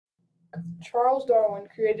Charles Darwin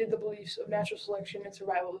created the beliefs of natural selection and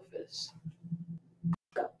survival of the fittest.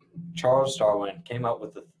 Charles Darwin came up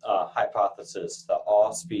with the hypothesis that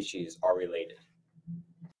all species are related.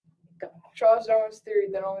 Charles Darwin's theory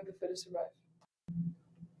that only the fittest survive.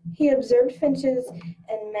 He observed finches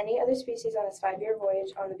and many other species on his 5-year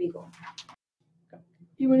voyage on the Beagle.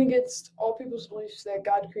 He went against all people's beliefs that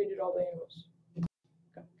God created all the animals.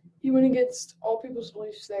 He went against all people's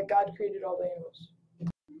beliefs that God created all the animals.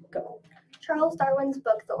 Charles Darwin's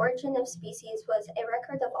book, The Origin of Species, was a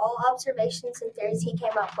record of all observations and theories he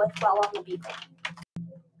came up with while on the Beagle.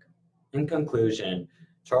 In conclusion,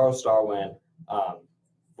 Charles Darwin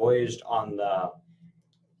voyaged on the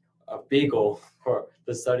Beagle for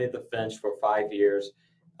the study of the finch for 5 years,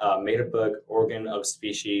 made a book, Origin of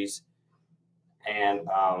Species, and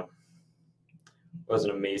was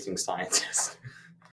an amazing scientist.